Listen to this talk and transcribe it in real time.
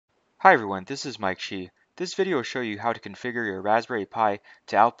Hi everyone, this is Mike Shi. This video will show you how to configure your Raspberry Pi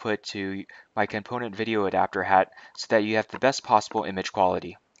to output to my component video adapter hat so that you have the best possible image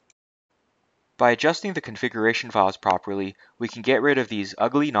quality. By adjusting the configuration files properly, we can get rid of these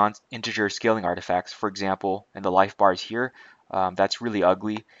ugly non-integer scaling artifacts, for example, in the life bars here, that's really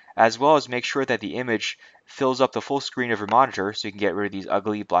ugly, as well as make sure that the image fills up the full screen of your monitor so you can get rid of these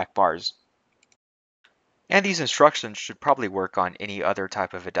ugly black bars. And these instructions should probably work on any other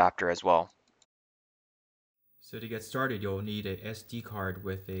type of adapter as well. So to get started, you'll need a SD card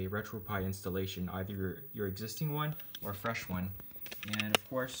with a RetroPie installation, either your existing one or a fresh one. And of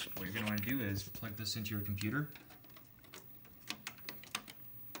course, what you're going to want to do is plug this into your computer.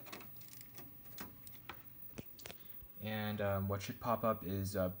 And what should pop up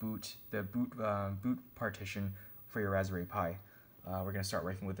is the boot partition for your Raspberry Pi. We're going to start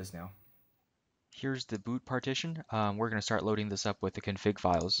working with this now. Here's the boot partition. We're going to start loading this up with the config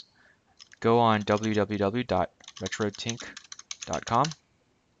files. Go on www.retrotink.com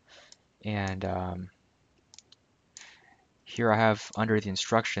and here I have under the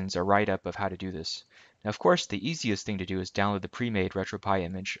instructions a write-up of how to do this. Now, of course, the easiest thing to do is download the pre-made RetroPie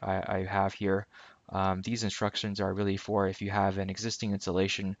image I have here. These instructions are really for if you have an existing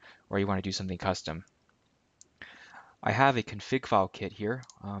installation or you want to do something custom. I have a config file kit here.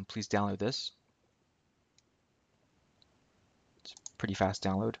 Please download this. It's pretty fast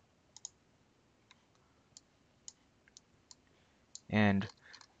download. And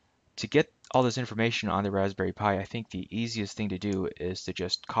to get all this information on the Raspberry Pi, I think the easiest thing to do is to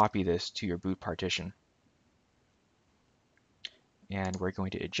just copy this to your boot partition. And we're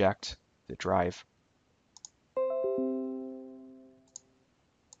going to eject the drive.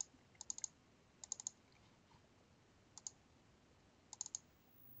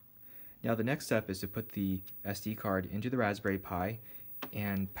 Now the next step is to put the SD card into the Raspberry Pi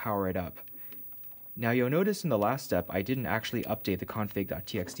and power it up. Now you'll notice in the last step I didn't actually update the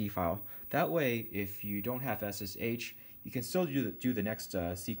config.txt file. That way, if you don't have SSH, you can still do the next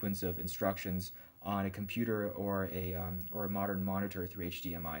sequence of instructions on a computer or a modern monitor through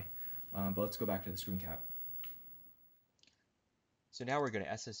HDMI. But let's go back to the screen cap. So now we're going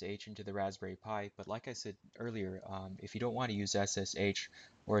to SSH into the Raspberry Pi, but like I said earlier, if you don't want to use SSH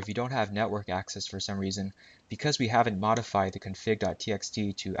or if you don't have network access for some reason, because we haven't modified the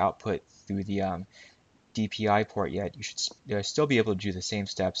config.txt to output through the DPI port yet, you should still be able to do the same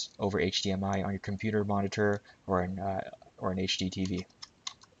steps over HDMI on your computer monitor or an HD TV.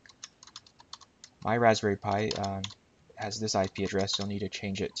 My Raspberry Pi has this IP address. You'll need to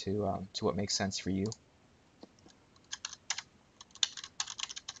change it to what makes sense for you.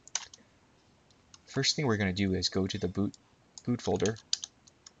 First thing we're going to do is go to the boot folder.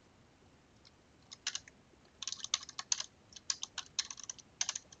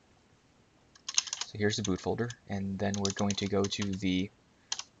 So here's the boot folder, and then we're going to go to the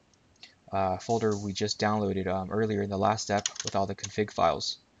folder we just downloaded earlier in the last step with all the config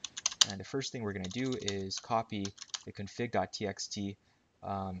files. And the first thing we're going to do is copy the config.txt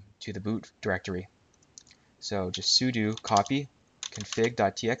to the boot directory. So just sudo copy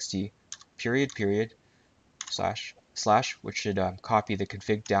config.txt // which should copy the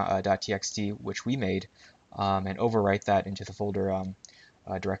config.txt which we made and overwrite that into the folder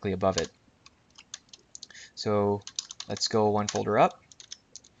directly above it. So let's go one folder up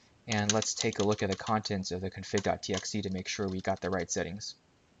and let's take a look at the contents of the config.txt to make sure we got the right settings.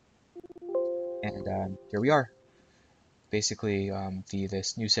 And here we are. Basically,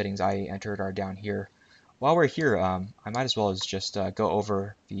 this new settings I entered are down here. While we're here, I might as well as just go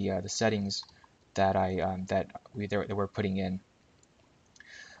over the settings that we're putting in.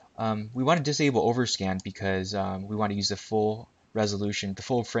 We want to disable overscan because we want to use the full resolution, the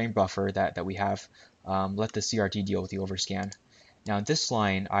full frame buffer that we have. Let the CRT deal with the overscan. Now in this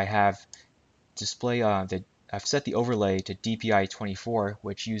line, I have I've set the overlay to DPI 24,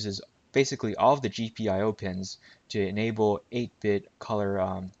 which uses basically all of the GPIO pins to enable 8-bit color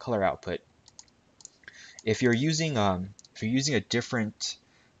output. If you're using a different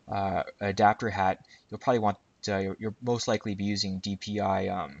adapter hat, you'll probably want you're most likely be using DPI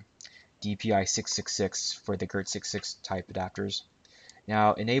 666 for the GERT66 type adapters.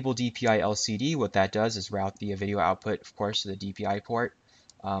 Now enable DPI LCD. What that does is route the video output, of course, to the DPI port.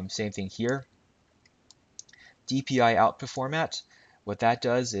 Same thing here. DPI output format. What that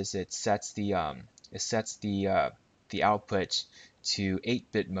does is it sets the output to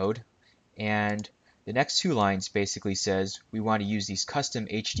 8-bit mode, and the next two lines basically says we want to use these custom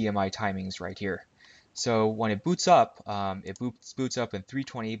HDMI timings right here. So when it boots up, it boots up in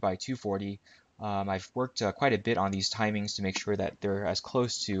 320 by 240 I've worked quite a bit on these timings to make sure that they're as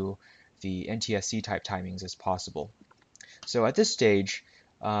close to the NTSC type timings as possible. So at this stage,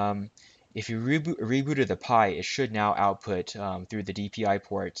 if you rebooted the Pi, it should now output through the DPI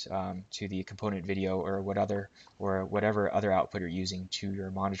port to the component video or whatever other output you're using to your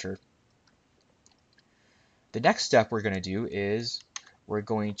monitor. The next step we're going to do is we're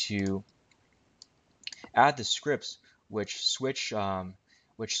going to add the scripts which switch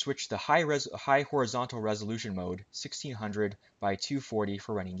the high horizontal resolution mode 1600 by 240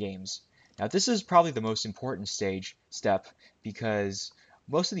 for running games. Now this is probably the most important step because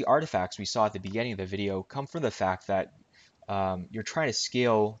most of the artifacts we saw at the beginning of the video come from the fact that you're trying to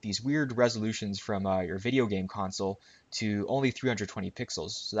scale these weird resolutions from your video game console to only 320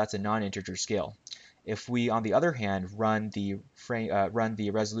 pixels, so that's a non-integer scale. If we, on the other hand, run the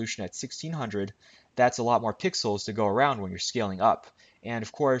resolution at 1600, that's a lot more pixels to go around when you're scaling up. And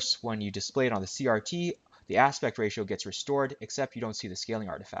of course, when you display it on the CRT, the aspect ratio gets restored, except you don't see the scaling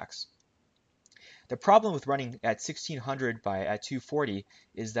artifacts. The problem with running at 1600 at 240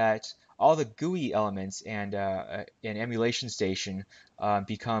 is that all the GUI elements and in Emulation Station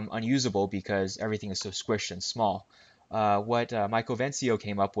become unusable because everything is so squished and small. What Michael Vencio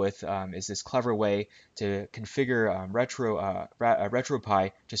came up with is this clever way to configure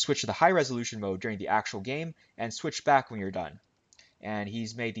RetroPie to switch to the high resolution mode during the actual game and switch back when you're done. And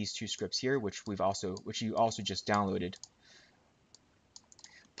he's made these two scripts here, which you also just downloaded.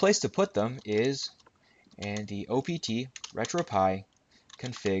 Place to put them is in the OPT RetroPie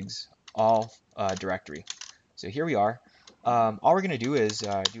configs all directory. So here we are. All we're going to do is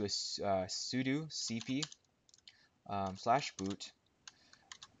do a sudo cp /boot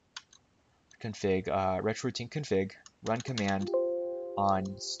config RetroTINK config run command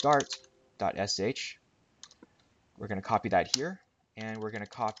on start.sh. We're going to copy that here, and we're going to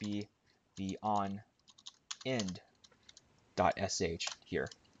copy the on end.sh here.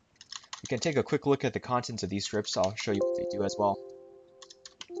 We can take a quick look at the contents of these scripts. I'll show you what they do as well.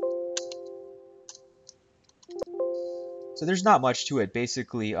 So there's not much to it.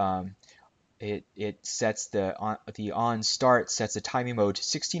 Basically, it sets the on start sets the timing mode to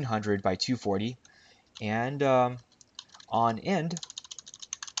 1600 by 240, and on end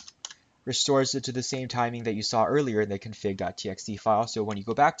restores it to the same timing that you saw earlier in the config.txt file. So when you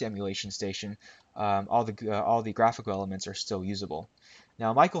go back to Emulation Station, all the graphical elements are still usable.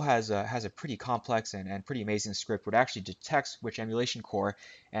 Now Michael has a pretty complex and pretty amazing script which actually detects which emulation core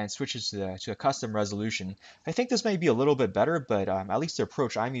and switches to a custom resolution. I think this may be a little bit better, but at least the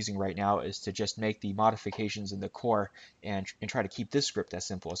approach I'm using right now is to just make the modifications in the core and try to keep this script as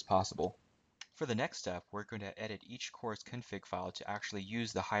simple as possible. For the next step, we're going to edit each core's config file to actually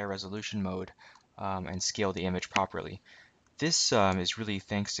use the higher resolution mode and scale the image properly. This is really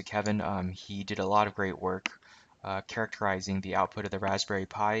thanks to Kevin. He did a lot of great work characterizing the output of the Raspberry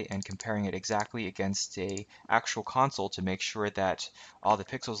Pi and comparing it exactly against a actual console to make sure that all the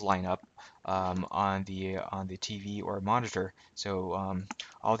pixels line up on the TV or monitor. So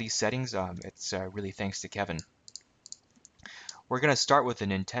all these settings, it's really thanks to Kevin. We're going to start with the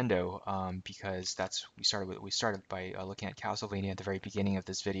Nintendo because we started by looking at Castlevania at the very beginning of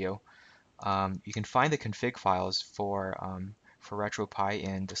this video. You can find the config files for RetroPie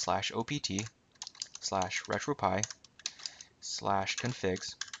in the /opt /retropie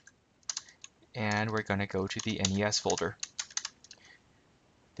 /configs, and we're going to go to the NES folder.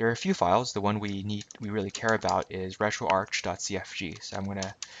 There are a few files. The one we really care about is retroarch.cfg. So I'm going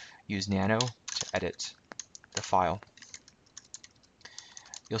to use nano to edit the file.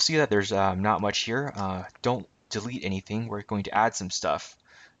 You'll see that there's not much here. Don't delete anything. We're going to add some stuff.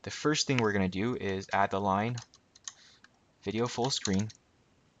 The first thing we're going to do is add the line video full screen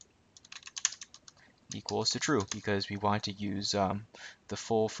equals to true because we want to use the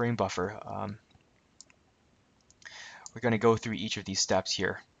full frame buffer. We're going to go through each of these steps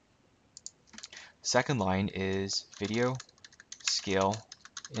here. Second line is video scale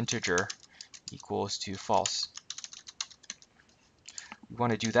integer equals to false. We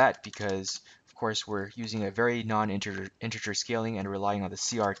want to do that because, of course, we're using a very non-integer scaling and relying on the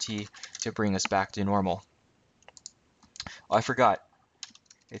CRT to bring us back to normal. Oh, I forgot.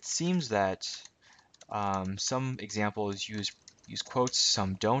 It seems that some examples use quotes,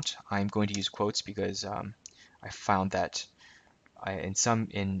 some don't. I'm going to use quotes because I found that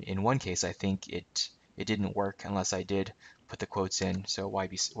in one case I think it didn't work unless I did put the quotes in. So why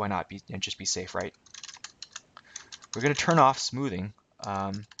not just be safe, right? We're going to turn off smoothing.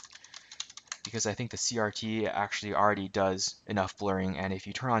 Because I think the CRT actually already does enough blurring, and if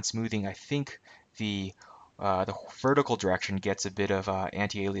you turn on smoothing, I think the vertical direction gets a bit of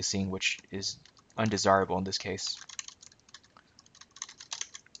anti-aliasing, which is undesirable in this case.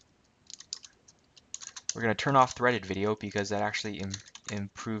 We're going to turn off threaded video because that actually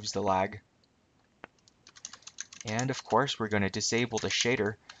improves the lag. And of course, we're going to disable the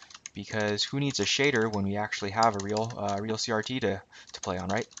shader because who needs a shader when we actually have a real CRT to play on,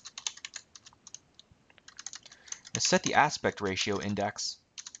 right? Let's set the aspect ratio index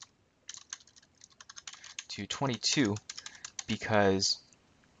to 22 because,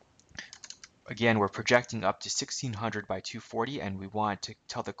 again, we're projecting up to 1600 by 240 and we want to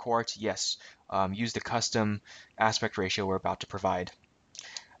tell the core to, yes, use the custom aspect ratio we're about to provide.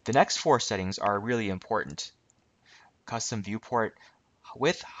 The next 4 settings are really important. Custom viewport,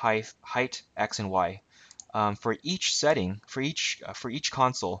 width, height, X and Y. For each setting, for each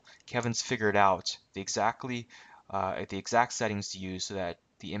console, Kevin's figured out the exact settings to use so that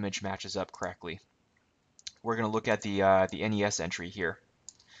the image matches up correctly. We're going to look at the NES entry here.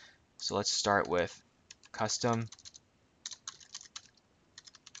 So let's start with custom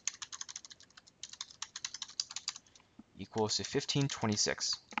equals to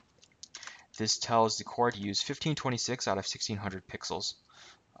 1526. This tells the core to use 1526 out of 1600 pixels.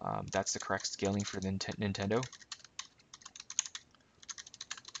 That's the correct scaling for the Nintendo.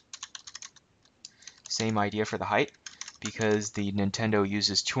 Same idea for the height, because the Nintendo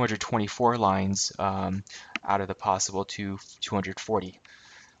uses 224 lines out of the possible 240.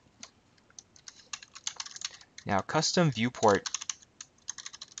 Now, custom viewport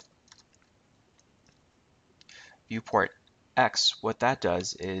X, what that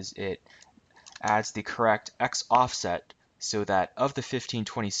does is it adds the correct X offset so that of the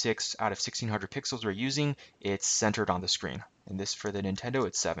 1526 out of 1600 pixels we're using, it's centered on the screen. And this for the Nintendo,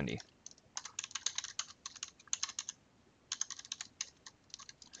 it's 70.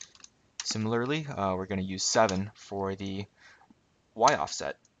 Similarly, we're going to use 7 for the Y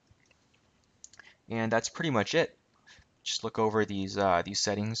offset. And that's pretty much it. Just look over these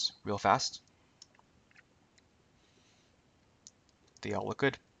settings real fast. They all look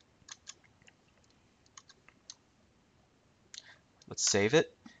good. Let's save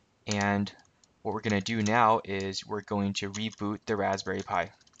it. And what we're going to do now is we're going to reboot the Raspberry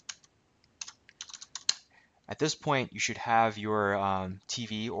Pi. At this point, you should have your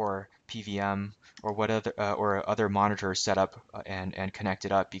TV or PVM or other monitor set up and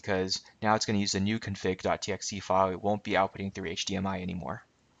connected up, because now it's going to use a new config.txt file. It won't be outputting through HDMI anymore.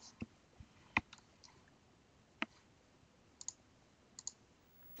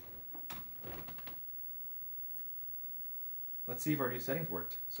 Let's see if our new settings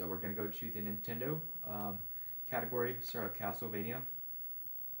worked. So we're going to go to the Nintendo category, start up Castlevania.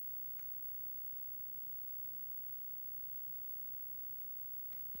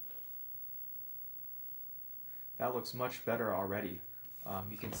 That looks much better already.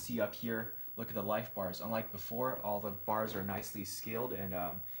 You can see up here, look at the life bars. Unlike before, all the bars are nicely scaled and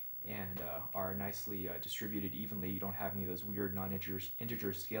are nicely distributed evenly. You don't have any of those weird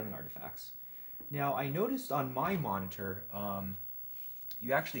non-integer scaling artifacts. Now, I noticed on my monitor,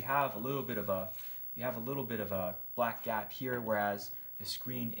 you actually have a little bit of a black gap here, whereas the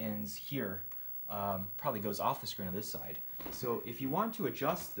screen ends here. Probably goes off the screen on this side. So if you want to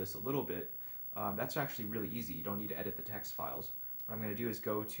adjust this a little bit, that's actually really easy. You don't need to edit the text files. What I'm going to do is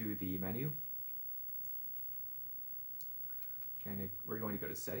go to the menu, and we're going to go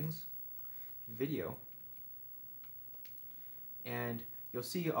to Settings, Video, and you'll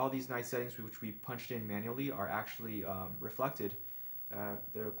see all these nice settings which we punched in manually are actually reflected.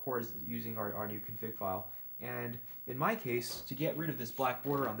 The core is using our new config file. And in my case, to get rid of this black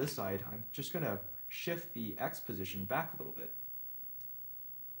border on this side, I'm just going to shift the X position back a little bit.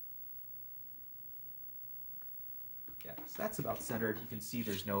 Yeah, so that's about centered. You can see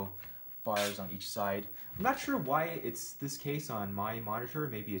there's no bars on each side. I'm not sure why it's this case on my monitor.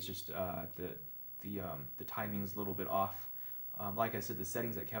 Maybe it's just the timing is a little bit off. Like I said, the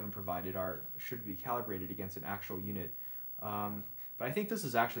settings that Kevin provided should be calibrated against an actual unit. But I think this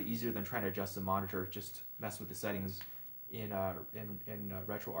is actually easier than trying to adjust the monitor. Just mess with the settings in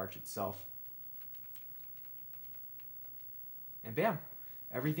RetroArch itself. And bam,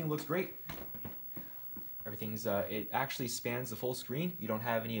 everything looks great. Everything's it actually spans the full screen. You don't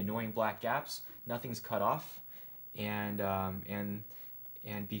have any annoying black gaps. Nothing's cut off, and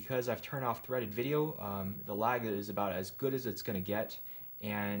because I've turned off threaded video, the lag is about as good as it's going to get,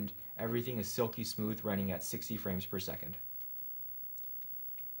 and everything is silky smooth, running at 60 frames per second.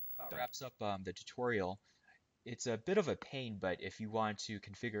 That wraps up the tutorial. It's a bit of a pain, but if you want to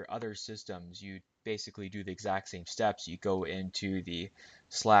configure other systems, you basically do the exact same steps. You go into the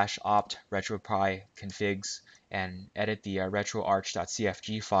 /opt RetroPie configs and edit the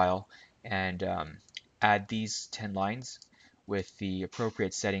retroarch.cfg file, and add these 10 lines with the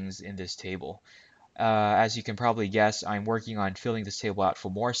appropriate settings in this table. As you can probably guess, I'm working on filling this table out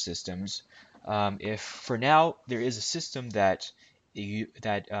for more systems. If for now there is a system that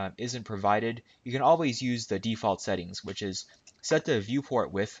isn't provided, you can always use the default settings, which is set the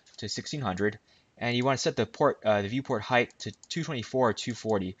viewport width to 1600, and you want to set the viewport height to 224 or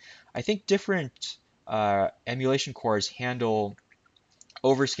 240. I think different emulation cores handle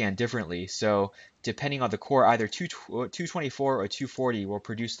overscan differently. So depending on the core, either 224 or 240 will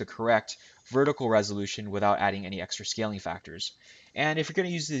produce the correct vertical resolution without adding any extra scaling factors. And if you're going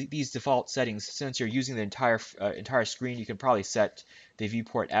to use these default settings, since you're using the entire screen, you can probably set the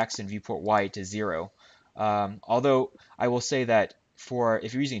viewport X and viewport Y to 0. Although I will say that if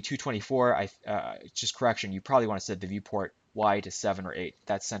you're using 224, just correction, you probably want to set the viewport Y to 7 or 8.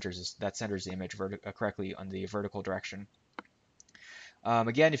 That centers the image correctly on the vertical direction.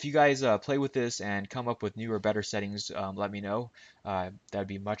 Again, if you guys play with this and come up with new or better settings, let me know. That'd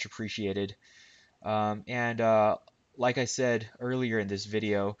be much appreciated. And like I said earlier in this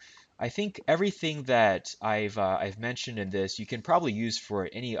video, I think everything that I've mentioned in this you can probably use for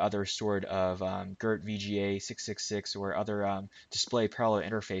any other sort of GERT VGA 666 or other display parallel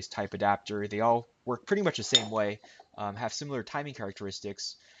interface type adapter. They all work pretty much the same way, have similar timing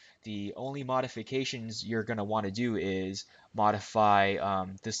characteristics. The only modifications you're going to want to do is modify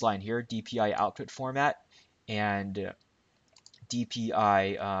this line here, DPI output format, and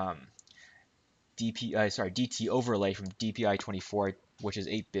DPI DT overlay from DPI 24, which is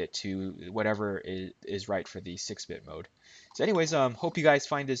 8-bit, to whatever is right for the 6-bit mode. So anyways, hope you guys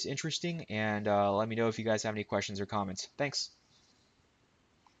find this interesting, and let me know if you guys have any questions or comments. Thanks.